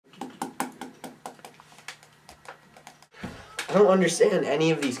I don't understand any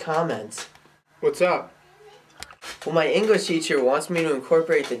of these comments. What's up? Well, my English teacher wants me to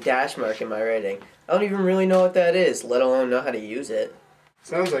incorporate the dash mark in my writing. I don't even really know what that is, let alone know how to use it.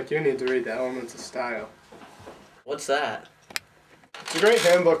 Sounds like you need to read the Elements of Style. What's that? It's a great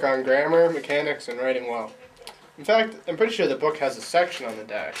handbook on grammar, mechanics, and writing well. In fact, I'm pretty sure the book has a section on the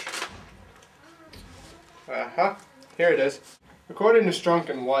dash. Here it is. According to Strunk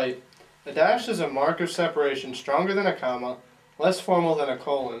and White, a dash is a mark of separation stronger than a comma, less formal than a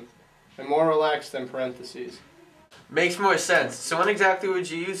colon, and more relaxed than parentheses. Makes more sense. So when exactly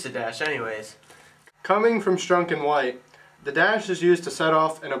would you use the dash anyways? Coming from Strunk and White, the dash is used to set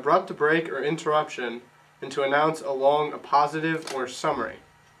off an abrupt break or interruption and to announce along a positive or summary.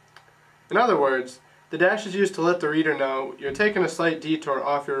 In other words, the dash is used to let the reader know you're taking a slight detour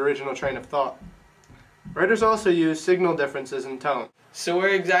off your original train of thought. Writers also use signal differences in tone. So where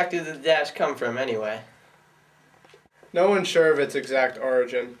exactly did the dash come from anyway? No one's sure of its exact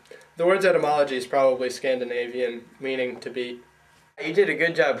origin. The word's etymology is probably Scandinavian, meaning to beat. You did a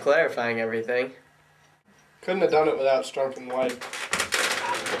good job clarifying everything. Couldn't have done it without Strunk and White.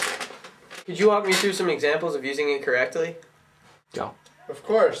 Could you walk me through some examples of using it correctly? Yeah. Of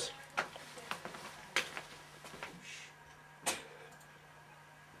course.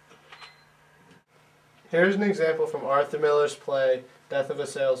 Here's an example from Arthur Miller's play, Death of a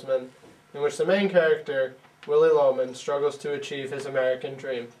Salesman, in which the main character, Willy Loman, struggles to achieve his American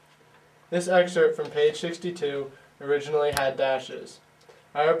dream. This excerpt from page 62 originally had dashes.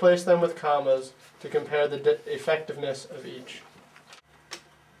 I replaced them with commas to compare the effectiveness of each.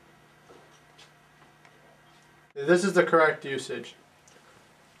 This is the correct usage.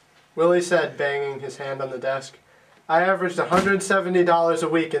 Willie said, banging his hand on the desk, "I averaged $170 a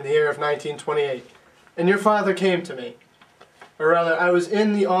week in the year of 1928, and your father came to me. Or rather, I was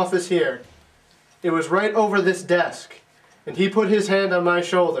in the office here. It was right over this desk, and he put his hand on my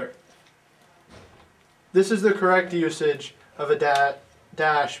shoulder." This is the correct usage of a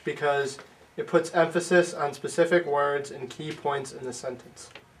dash because it puts emphasis on specific words and key points in the sentence.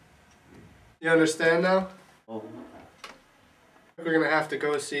 You understand now? Oh. We're going to have to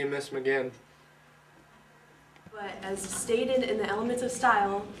go see Miss McGinn. But as stated in the Elements of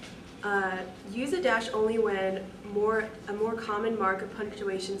Style, use a dash only when a more common mark of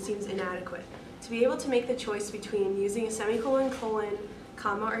punctuation seems inadequate. To be able to make the choice between using a semicolon, colon,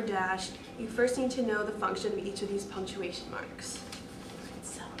 comma, or dash, you first need to know the function of each of these punctuation marks.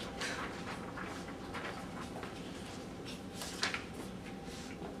 So.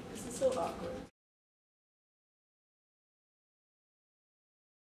 This is so awkward.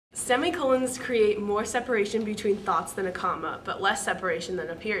 Semicolons create more separation between thoughts than a comma, but less separation than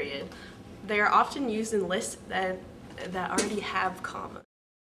a period. They are often used in lists that already have commas.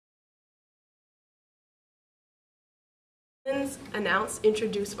 Announce,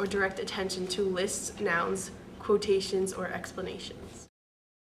 introduce, or direct attention to lists, nouns, quotations, or explanations.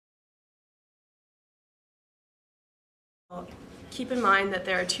 Keep in mind that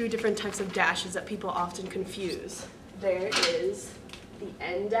there are two different types of dashes that people often confuse. There is the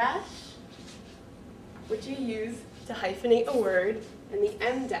N dash, which you use to hyphenate a word, and the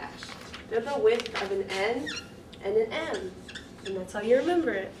M dash. They're the width of an N and an M, and that's how you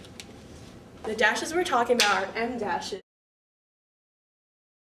remember it. The dashes we're talking about are M dashes.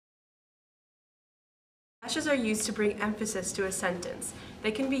 Dashes are used to bring emphasis to a sentence.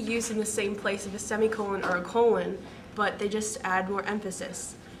 They can be used in the same place of a semicolon or a colon, but they just add more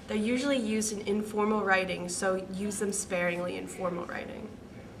emphasis. They're usually used in informal writing, so use them sparingly in formal writing.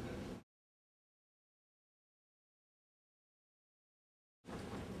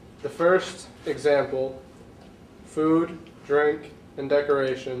 The first example, food, drink, and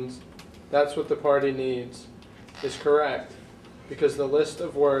decorations, that's what the party needs, is correct because the list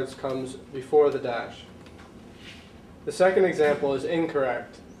of words comes before the dash. The second example is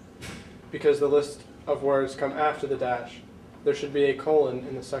incorrect because the list of words come after the dash. There should be a colon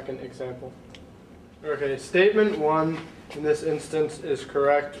in the second example. Okay, statement 1 in this instance is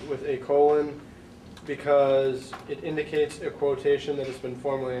correct with a colon because it indicates a quotation that has been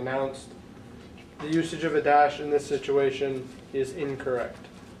formally announced. The usage of a dash in this situation is incorrect.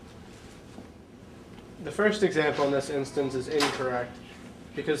 The first example in this instance is incorrect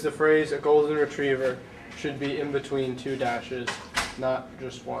because the phrase "a golden retriever" should be in between two dashes, not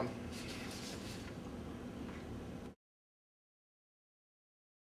just one.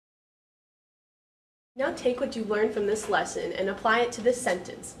 Now take what you learned from this lesson and apply it to this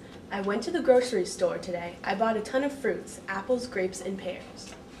sentence. I went to the grocery store today. I bought a ton of fruits, apples, grapes, and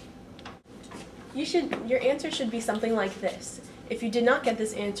pears. Your answer should be something like this. If you did not get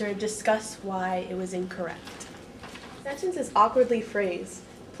this answer, discuss why it was incorrect. Sentence is awkwardly phrased.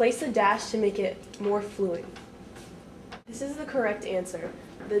 Place a dash to make it more fluent. This is the correct answer.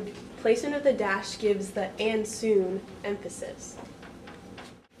 The placement of the dash gives the "and soon" emphasis.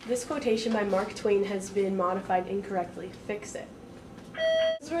 This quotation by Mark Twain has been modified incorrectly. Fix it.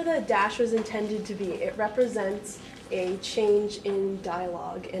 This is where the dash was intended to be. It represents a change in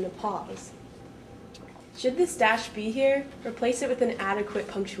dialogue and a pause. Should this dash be here, replace it with an adequate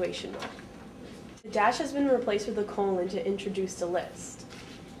punctuation mark. The dash has been replaced with a colon to introduce the list.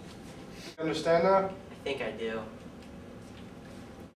 Understand now? I think I do.